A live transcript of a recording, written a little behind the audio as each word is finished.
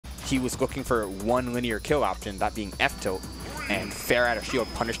he was looking for one linear kill option, that being F tilt, and fair out of shield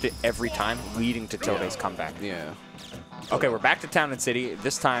punished it every time, leading to Tilde's comeback. Yeah. Okay, we're back to Town and City,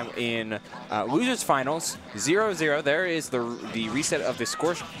 this time in Losers Finals, 0-0. There is the reset of the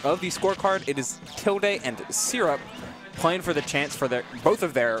scorecard. It is Tilde and Syrup playing for the chance for both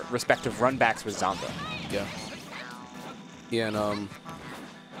of their respective runbacks with Zomba. Yeah.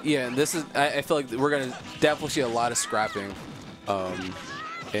 Yeah, and this is, I feel like we're gonna definitely see a lot of scrapping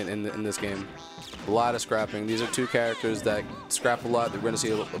in this game. A lot of scrapping. These are two characters that scrap a lot. We're gonna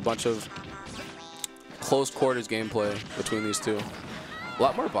see a bunch of close quarters gameplay between these two. A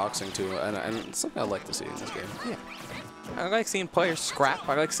lot more boxing too, and it's something I like to see in this game. Yeah. I like seeing players scrap.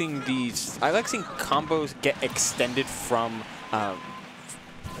 I like seeing combos get extended from how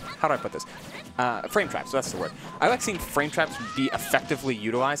do I put this? Frame traps, that's the word. I like seeing frame traps be effectively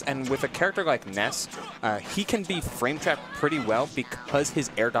utilized, and with a character like Ness, he can be frame trapped pretty well because his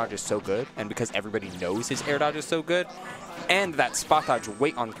air dodge is so good, and because everybody knows his air dodge is so good. And that spot dodge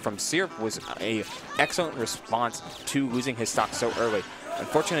wait on from Syrup was an excellent response to losing his stock so early.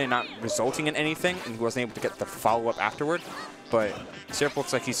 Unfortunately, not resulting in anything, and he wasn't able to get the follow-up afterward. But Syrup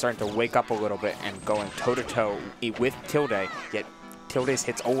looks like he's starting to wake up a little bit and going toe-to-toe with Tilde, yet Tilde's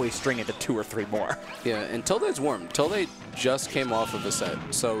hits always string into 2 or 3 more. Yeah, and Tilde's warm. Tilde just came off of a set,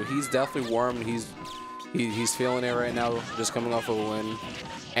 so he's definitely warm. He's feeling it right now, just coming off of a win.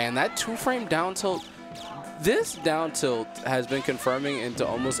 And that 2-frame down tilt, this down tilt has been confirming into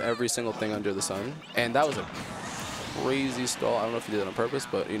almost every single thing under the sun. And that was a crazy stall. I don't know if he did it on purpose,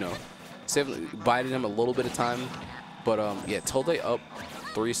 but, you know, bided him a little bit of time. But, yeah, Tilde up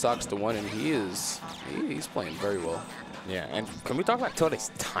 3 stocks to 1, and he's playing very well. Yeah, and can we talk about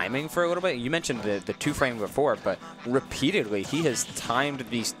Tilde's timing for a little bit? You mentioned the 2-frame before, but repeatedly he has timed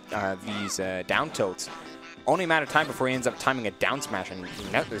these down tilts. Only a matter of time before he ends up timing a down smash, and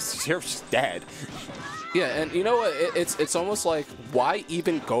Syrup's dead. Yeah, and you know what? It's almost like, why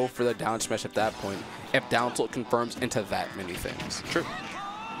even go for the down smash at that point if down tilt confirms into that many things? True.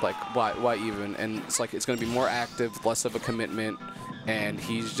 Like, why even? And it's like it's going to be more active, less of a commitment, and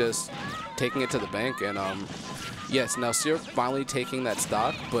he's just taking it to the bank. And yes, now Syrup finally taking that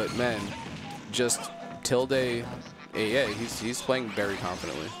stock, but man, just Tilde, yeah, he's playing very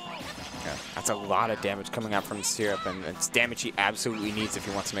confidently. Yeah, that's a lot of damage coming out from Syrup, and it's damage he absolutely needs if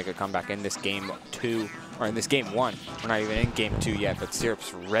he wants to make a comeback in this game 2, or in this game 1. We're not even in game 2 yet, but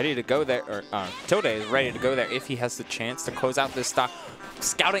Syrup's ready to go there, or Tilde is ready to go there if he has the chance to close out this stock.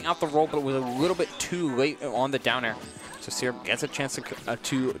 Scouting out the roll, but it was a little bit too late on the down air. So Syrup gets a chance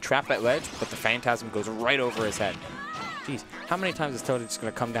to trap that ledge, but the Phantasm goes right over his head. Jeez, how many times is Tilde just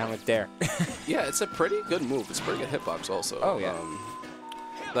going to come down with dare? Yeah, it's a pretty good move. It's a pretty good hitbox also. Oh, yeah.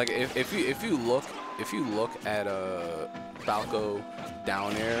 Like if you look at Falco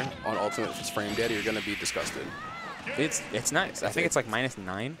down air on ultimate if it's frame dead, you're gonna be disgusted. It's nice. I think it's like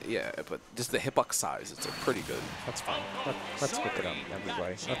 -9. Yeah, but just the hitbox size, it's pretty good. That's fine. Let's look it up,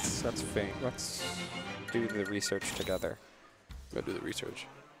 everybody. Let's do the research together. Go do the research.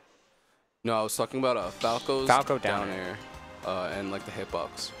 No, I was talking about Falco down air and like the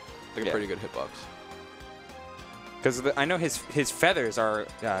hitbox. Like a pretty good hitbox. Because I know his feathers are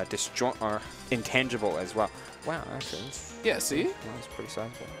intangible as well. Wow, actually. Yeah, see? That's pretty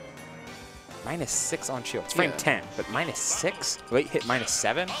sizable. -6 on shield. It's frame 10, but -6? Late hit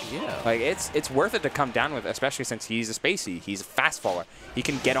 -7? Yeah. Like, it's worth it to come down with, especially since he's a spacey. He's a fast faller. He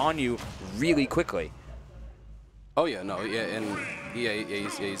can get on you really quickly. Oh, yeah, no, yeah, and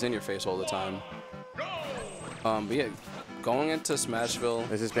he's in your face all the time. But yeah, going into Smashville.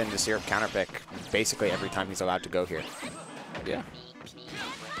 This has been the Syrup counter pick basically every time he's allowed to go here. Yeah.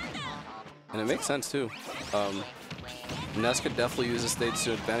 And it makes sense, too. Ness could definitely use the stage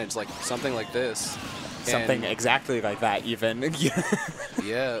to advantage, like something like this. Something exactly like that, even.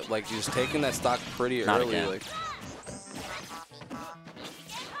 Yeah, like just taking that stock pretty Not early. Again. Like.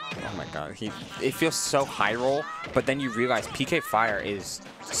 Oh my god, it feels so high roll, but then you realize PK Fire is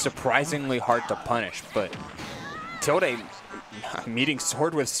surprisingly hard to punish, but Tilde meeting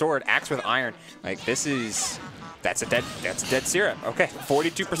sword with sword, axe with iron, like this is, that's a dead Syrup. Okay,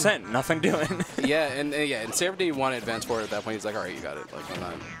 42%, nothing doing. Yeah, and Syrup didn't want to advance forward at that point. He's like, all right, you got it. Like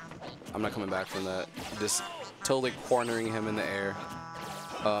I'm not coming back from that. Just totally cornering him in the air.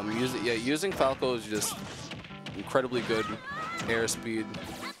 Using Falco is just incredibly good air speed.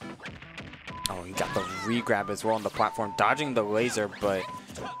 Oh, he got the re-grab as well on the platform, dodging the laser, but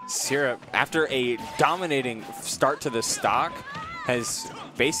Syrup, after a dominating start to the stock, has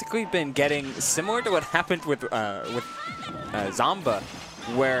basically been getting similar to what happened with Zomba,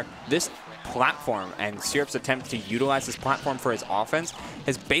 where this platform, and Syrup's attempt to utilize this platform for his offense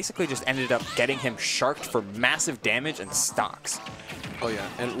has basically just ended up getting him sharked for massive damage and stocks. Oh yeah,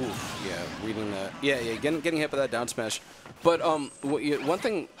 and oof, yeah, reading that. Yeah, getting hit by that down smash. But one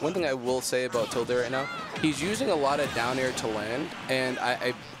thing I will say about Tilde right now, he's using a lot of down air to land, and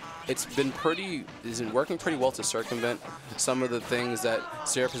it's been working pretty well to circumvent some of the things that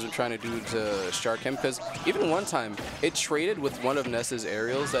Syrup has been trying to do to shark him. Because even one time, it traded with one of Ness's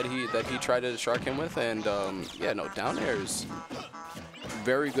aerials that he tried to shark him with, and yeah, no, down air is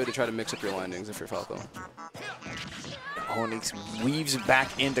very good to try to mix up your landings if you're Falco. Oh, and he weaves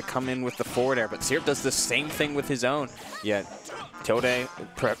back in to come in with the forward air, but Syrup does the same thing with his own. Yet Tilde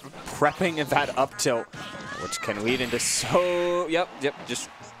prepping that up tilt, which can lead into just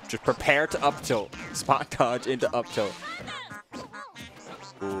prepare to up tilt, spot dodge into up tilt.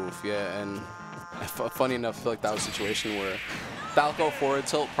 Oof, yeah, and funny enough, I feel like that was a situation where Falco forward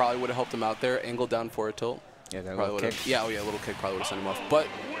tilt probably would have helped him out there. Angle down forward tilt. Yeah, that probably little kick. Yeah, oh yeah, a little kick probably would have sent him off. But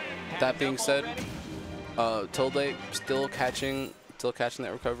that being said, Tilde still catching that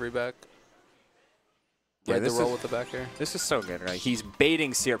recovery back. Yeah, the roll with the back air. This is so good, right? He's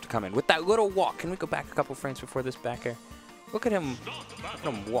baiting Syrup to come in with that little walk. Can we go back a couple frames before this back air? Look at him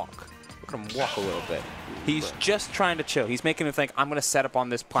walk. Look at him walk a little bit. He's just trying to chill. He's making him think, I'm going to set up on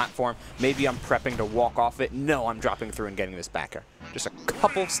this platform. Maybe I'm prepping to walk off it. No, I'm dropping through and getting this back air. Just a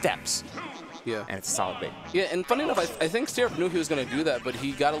couple steps. Yeah. And it's a solid bait. Yeah, and funny enough, I think Syrup knew he was going to do that, but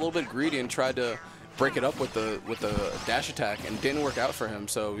he got a little bit greedy and tried to break it up with the dash attack, and didn't work out for him.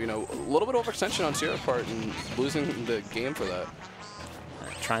 So, you know, a little bit of overextension on Syrup's part and losing the game for that.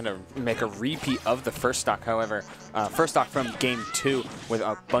 Trying to make a repeat of the first stock, however. First stock from game 2 with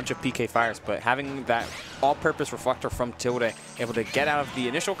a bunch of PK fires, but having that all-purpose reflector from Tilde, able to get out of the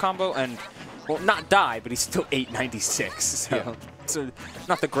initial combo and, well, not die, but he's still 896. So yeah. So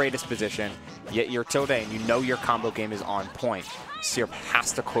not the greatest position, yet you're Tilde and you know your combo game is on point. Syrup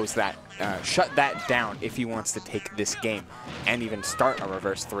has to close that, shut that down if he wants to take this game and even start a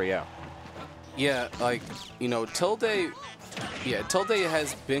reverse 3-0. Yeah, like, you know, Tilde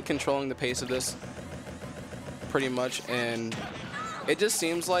has been controlling the pace of this pretty much, and it just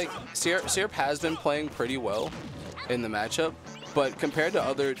seems like Syrup has been playing pretty well in the matchup, but compared to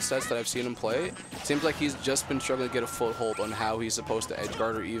other sets that I've seen him play, it seems like he's just been struggling to get a foothold on how he's supposed to edge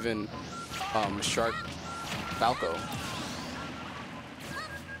guard or even shark Falco.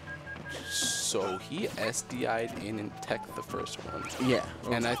 So he SDI'd in and tech the first one. Yeah.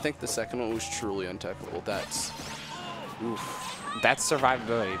 And I think the second one was truly untechable. That's... Oof. That's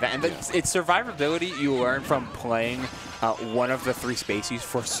survivability. It's survivability you learn from playing one of the 3 species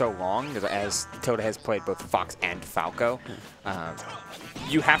for so long, as Tilde has played both Fox and Falco.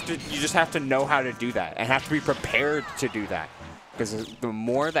 You just have to know how to do that and have to be prepared to do that. Because the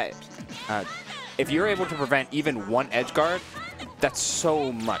more that, if you're able to prevent even one edge guard, that's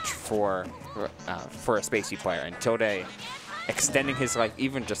so much for a spacey player. And Tilde extending his life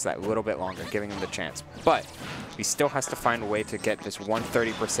even just that little bit longer, giving him the chance. But he still has to find a way to get this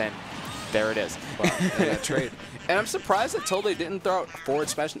 130%. There it is. Wow, that trade. And I'm surprised that Tilde didn't throw out forward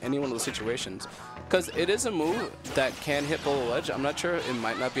smash in any one of those situations, because it is a move that can hit below the ledge. I'm not sure, it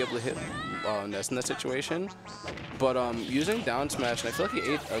might not be able to hit Ness in that situation, but using down smash, and I feel like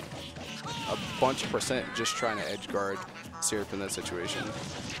he ate a bunch of percent just trying to edge guard Syrup in that situation.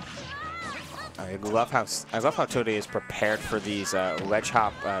 I love how Tilde is prepared for these ledge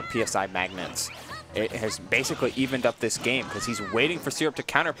hop PSI magnets. It has basically evened up this game because he's waiting for Syrup to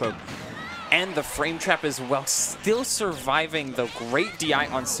counter poke, and the frame trap as well, still surviving the great DI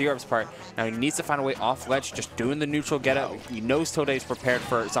on Syrup's part. Now he needs to find a way off ledge, just doing the neutral get up. He knows Tilde is prepared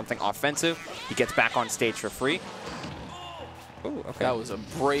for something offensive. He gets back on stage for free. Ooh, okay. That was a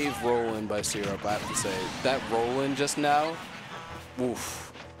brave roll-in by Syrup, I have to say. That roll-in just now,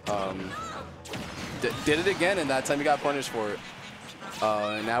 oof. Did it again, and that time he got punished for it.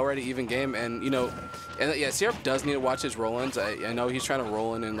 And now we're at an even game, and, you know, and yeah, Syrup does need to watch his roll-ins. I know he's trying to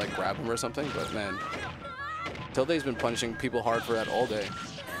roll in and, like, grab him or something, but, man, Tilde's been punishing people hard for that all day.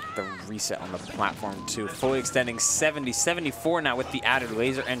 The reset on the platform, too. Fully extending 70, 74 now with the added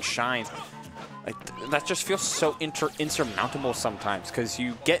laser and shines. Like, that just feels so insurmountable sometimes, because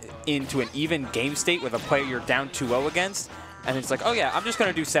you get into an even game state with a player you're down 2-0 against, and it's like, oh yeah, I'm just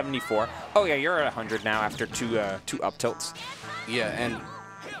going to do 74. Oh yeah, you're at 100 now after two up tilts. Yeah, and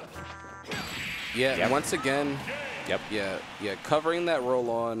once again, covering that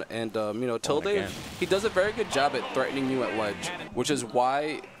roll on, and you know, Tilde, he does a very good job at threatening you at ledge, which is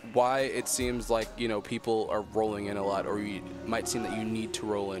why it seems like, you know, people are rolling in a lot, or you might seem that you need to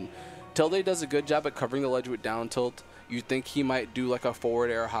roll in. Tilde does a good job at covering the ledge with down tilt. You think he might do like a forward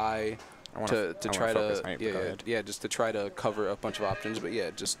air high to try to just to try to cover a bunch of options. But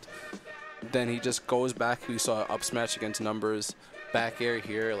yeah, just then he just goes back. We saw up smash against numbers. Back air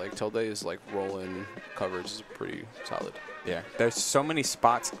here, like Tilde's like rolling coverage is pretty solid. Yeah, there's so many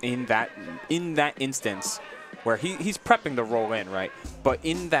spots in that instance where he's prepping to roll in, right? But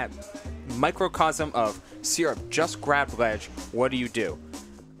in that microcosm of Syrup just grabbed ledge, what do?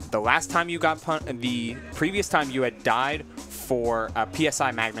 The last time you got the previous time you had died for a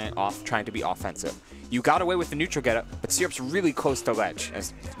PSI magnet off trying to be offensive. You got away with the neutral getup, but Syrup's really close to ledge,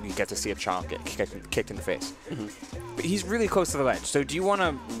 as you get to see a child get kicked in the face. But he's really close to the ledge. So do you want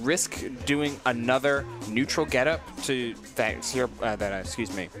to risk doing another neutral getup to that Syrup,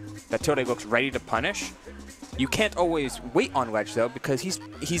 that Tilde looks ready to punish? You can't always wait on ledge though, because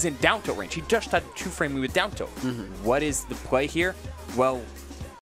he's in down tilt range. He just had 2-frame me with down tilt. What is the play here? Well,